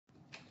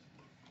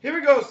Here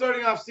we go,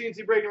 starting off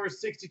CNC break number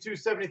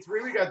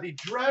 6273. We got the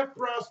Draft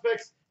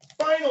Prospects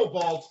Final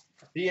Vault,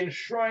 the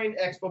Enshrined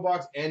Expo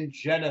Box, and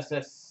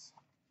Genesis.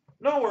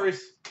 No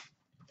worries.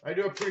 I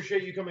do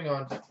appreciate you coming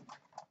on.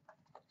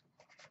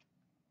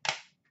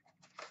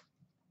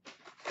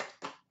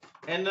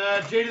 And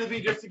J to the B,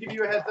 just to give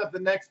you a heads up,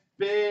 the next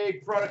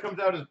big product comes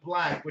out is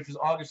black, which is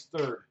August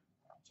 3rd.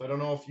 So I don't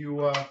know if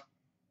you,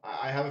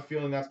 I have a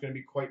feeling that's going to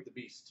be quite the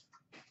beast.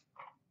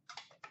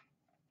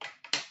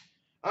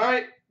 All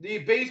right, the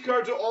base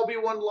cards will all be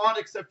one lot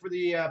except for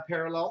the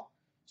parallel.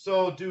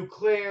 So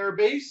Duclair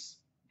base,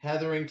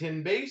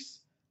 Hetherington base,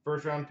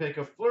 first round pick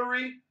of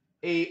Fleury,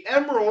 a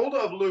Emerald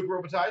of Luke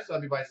Robitaille, so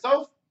that'd be by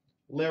itself,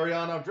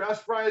 Lariano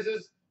draft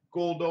prizes,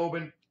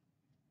 Goldobin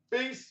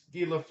base,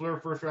 Guy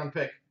Lafleur first round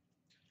pick.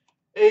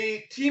 A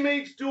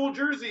teammates dual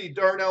jersey,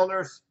 Darnell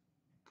Nurse,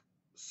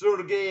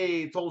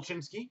 Sergei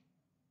Tolchinsky.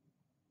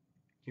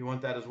 You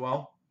want that as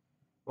well?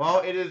 Well,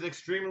 it is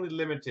extremely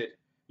limited.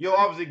 You'll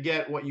obviously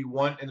get what you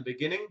want in the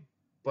beginning,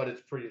 but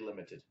it's pretty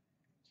limited.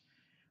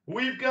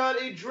 We've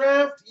got a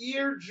draft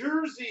year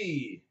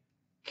jersey,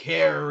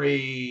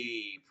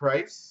 Carey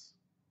Price.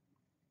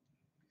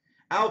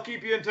 I'll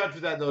keep you in touch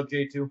with that though,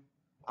 J2.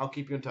 I'll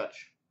keep you in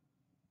touch.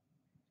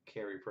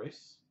 Carey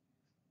Price.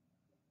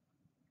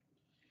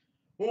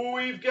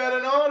 We've got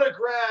an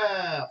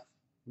autograph,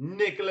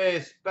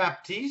 Nicolas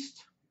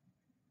Baptiste.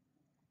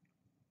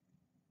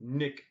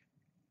 Nick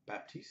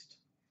Baptiste.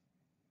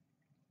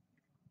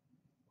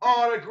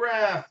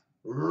 Autograph,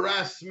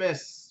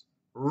 Rasmus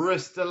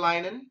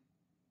Ristolainen.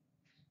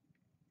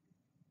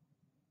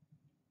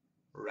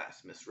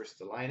 Rasmus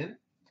Ristolainen.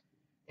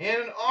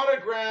 And an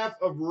autograph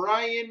of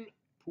Ryan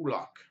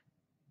Pulock.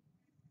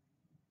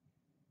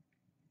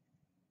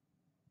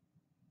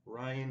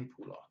 Ryan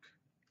Pulock.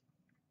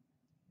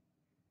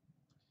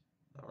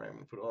 All right, I'm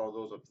going to put all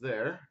those up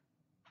there.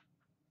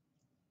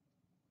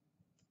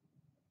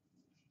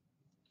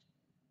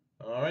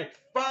 All right,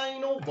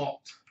 final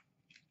vault.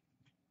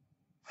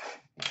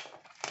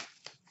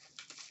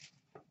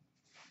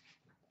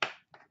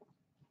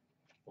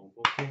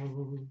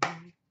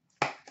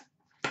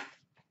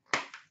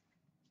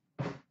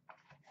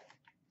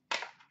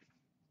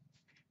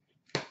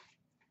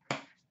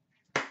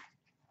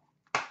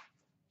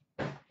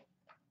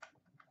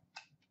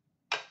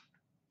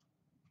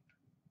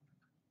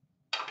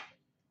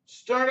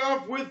 Start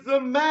off with the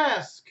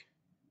mask.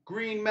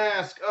 Green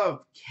mask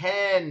of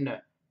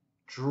Ken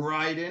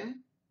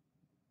Dryden.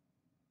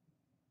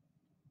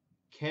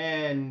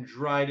 Ken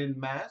Dryden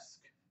mask.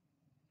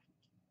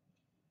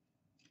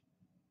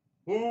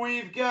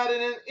 We've got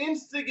an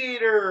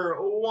Instigator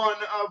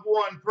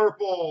 1/1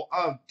 purple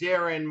of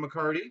Darren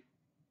McCarty.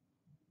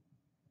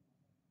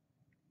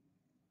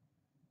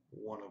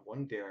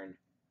 1/1 Darren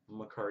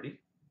McCarty.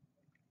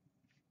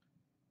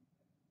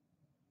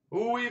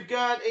 We've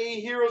got a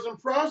Heroes and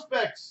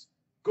Prospects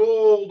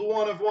gold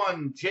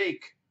 1/1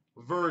 Jake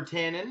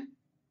Virtanen.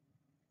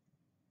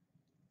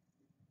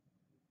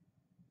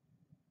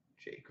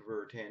 Jake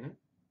Virtanen.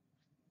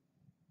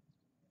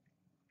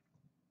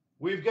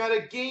 We've got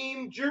a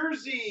game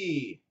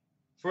jersey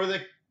for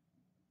the,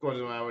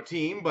 wasn't our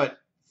team, but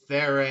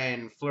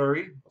Theron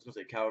Fleury. I was going to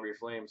say Calgary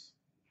Flames.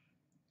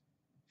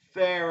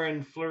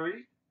 Theron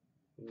Fleury.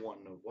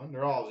 1/1.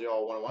 They're all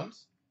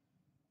 1/1s.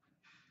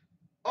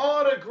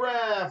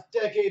 Autograph,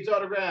 Decades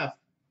autograph,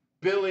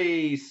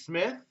 Billy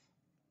Smith.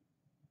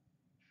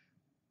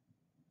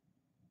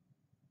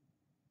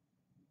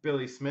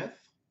 Billy Smith.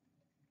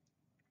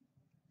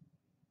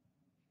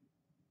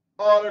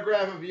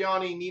 Autograph of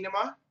Yanni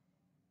Nienema.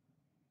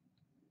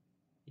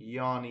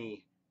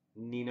 Yanni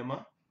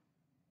Nienema.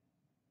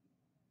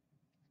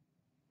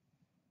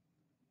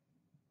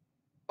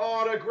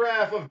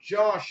 Autograph of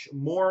Josh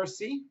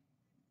Morrissey.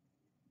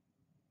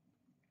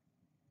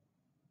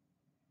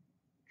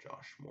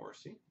 Josh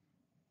Morrissey.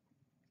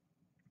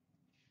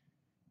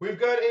 We've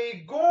got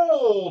a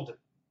gold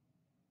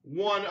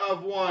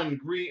 1/1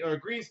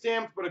 green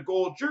stamped, but a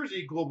gold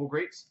jersey, Global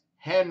Greats,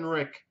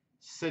 Henrik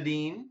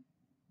Sedin.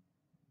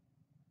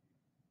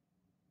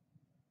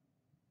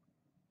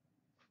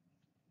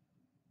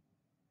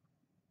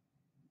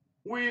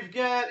 We've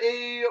got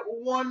a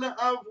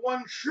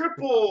 1/1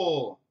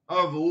 triple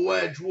of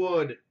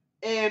Wedgwood,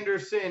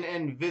 Anderson,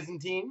 and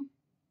Byzantine.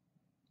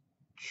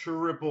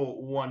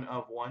 Triple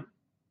 1/1.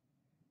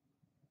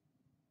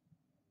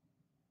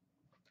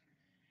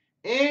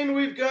 And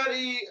we've got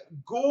a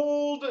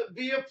gold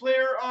via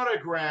player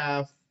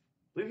autograph. I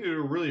believe they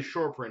were really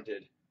short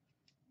printed.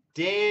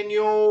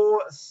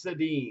 Daniel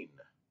Sedin.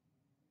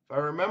 If I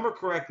remember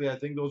correctly, I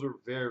think those are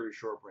very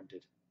short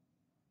printed.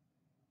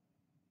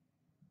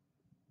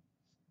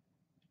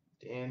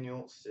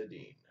 Daniel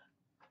Sedin.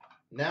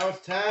 Now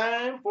it's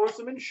time for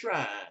some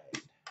Enshrined.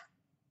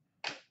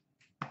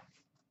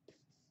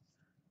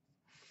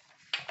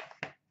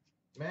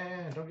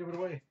 Man, don't give it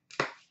away.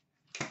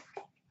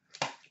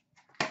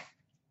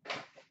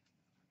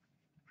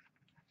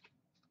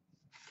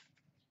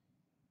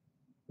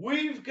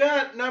 We've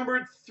got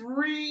number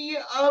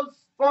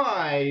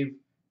 3/5,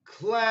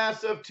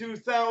 Class of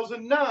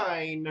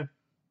 2009,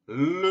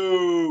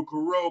 Luke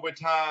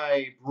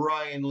Robitaille,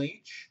 Brian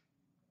Leach.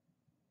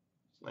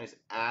 Nice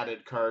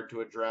added card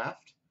to a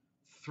draft.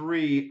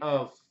 3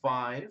 of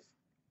 5.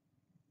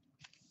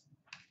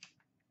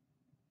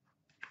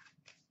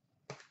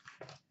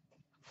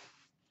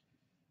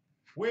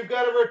 We've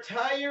got a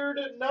retired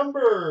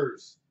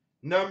numbers.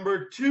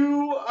 Number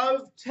 2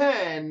 of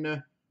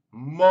 10,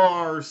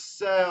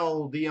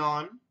 Marcel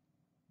Dion.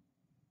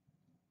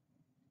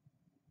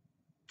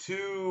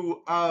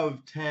 2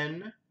 of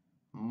 10,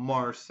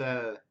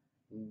 Marcel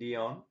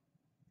Dion.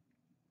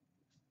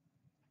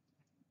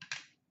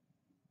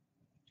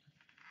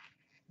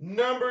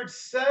 Numbered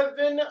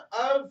 7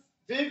 of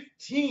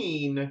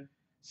 15,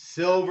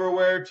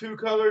 silverware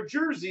 2-color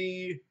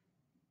jersey,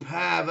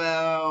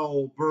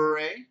 Pavel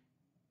Bure.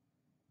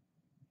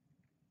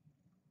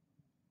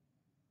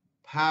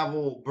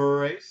 Pavel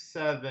Bure,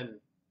 7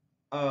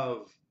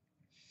 of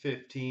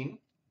 15.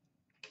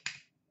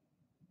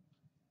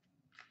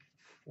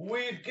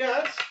 We've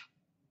got,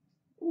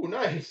 ooh,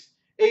 nice,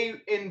 a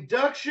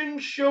induction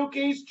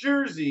showcase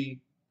jersey,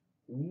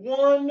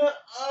 1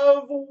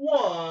 of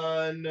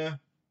 1,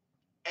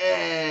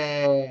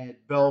 Ed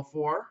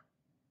Belfour.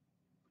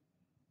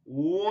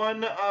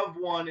 1 of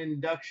 1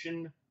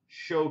 induction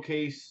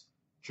showcase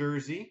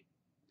jersey,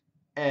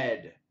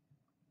 Ed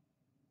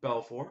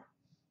Belfour.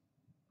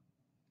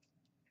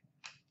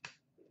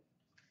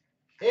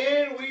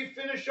 And we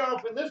finish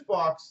off in this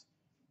box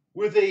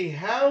with a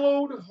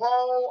Hallowed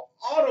Hall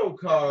auto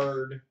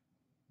card,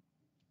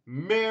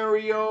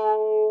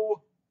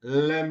 Mario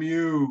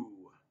Lemieux.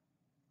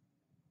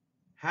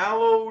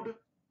 Hallowed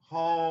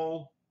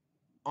Hall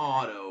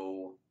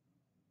auto,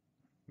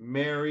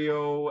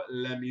 Mario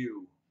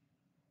Lemieux.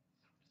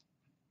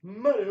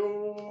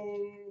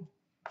 Mario.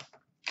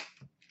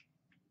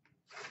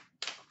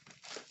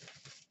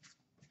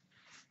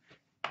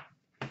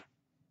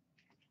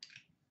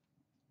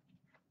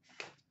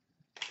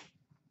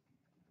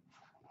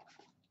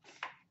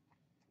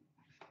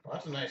 Well,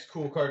 that's a nice,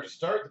 cool card to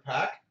start the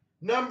pack.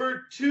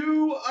 Number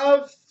 2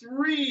 of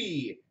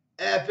 3,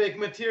 Epic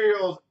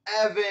Materials,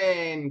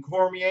 Evan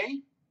Cormier.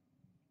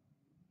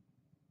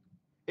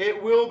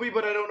 It will be,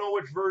 but I don't know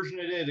which version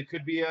it is. It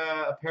could be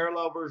a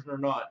parallel version or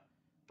not.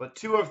 But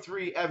 2 of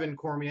 3, Evan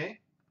Cormier.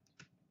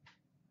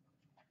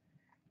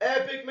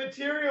 Epic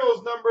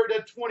Materials, numbered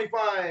at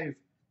 25,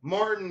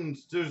 Martin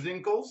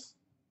Sturzinkles.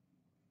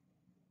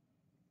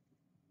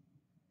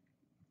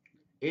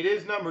 It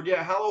is numbered.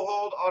 Yeah, Hallowed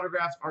Hall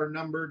autographs are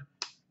numbered.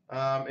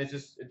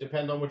 It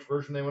depends on which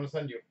version they want to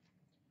send you.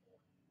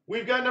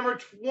 We've got number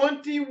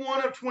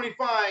 21 of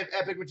 25,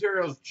 Epic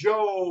Materials,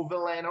 Joe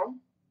Villano.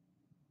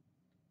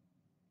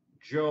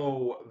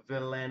 Joe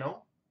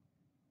Villano.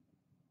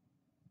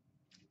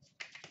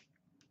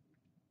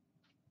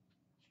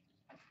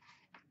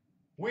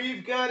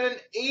 We've got an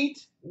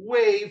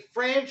 8-way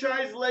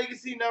franchise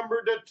legacy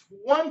number to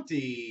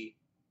 20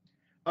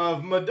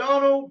 of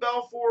Madonna,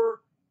 Belfour,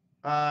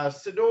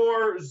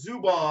 Sidor,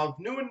 Zubov,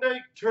 Nieuwendyk,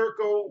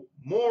 Turco,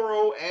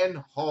 Morrow, and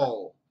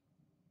Hall.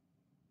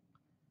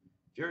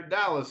 If you're a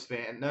Dallas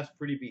fan, that's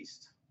pretty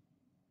beast.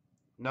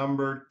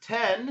 Number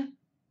 10,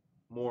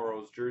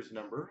 Morrow's jersey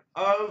number,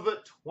 of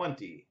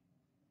 20.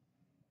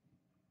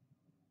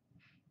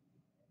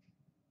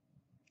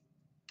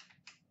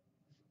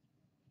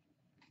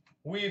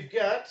 We've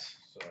got,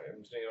 sorry,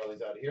 I'm just going to get all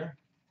these out of here.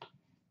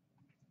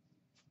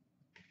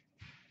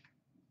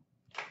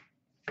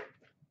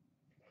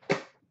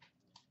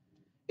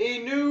 A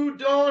New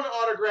Dawn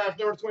autograph,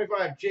 number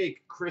 25,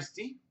 Jake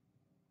Christie.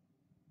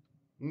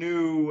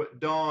 New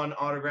Dawn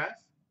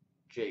autograph,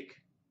 Jake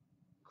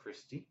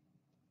Christie.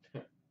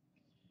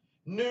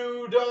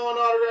 New Dawn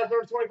autograph,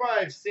 number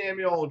 25,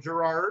 Samuel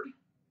Girard.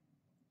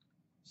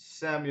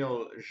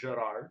 Samuel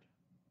Girard.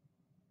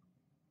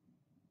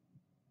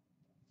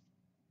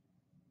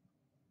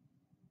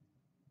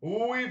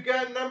 We've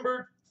got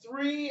number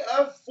 3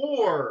 of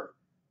 4,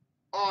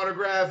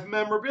 autograph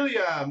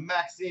memorabilia,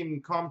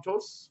 Maxime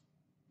Comtos.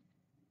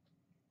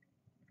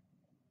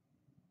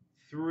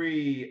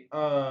 3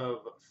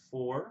 of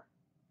 4.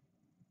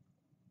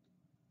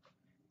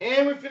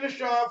 And we finish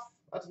off,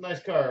 that's a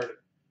nice card,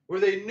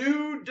 with a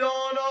New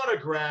Dawn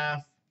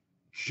autograph,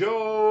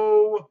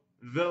 Joe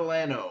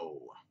Villano.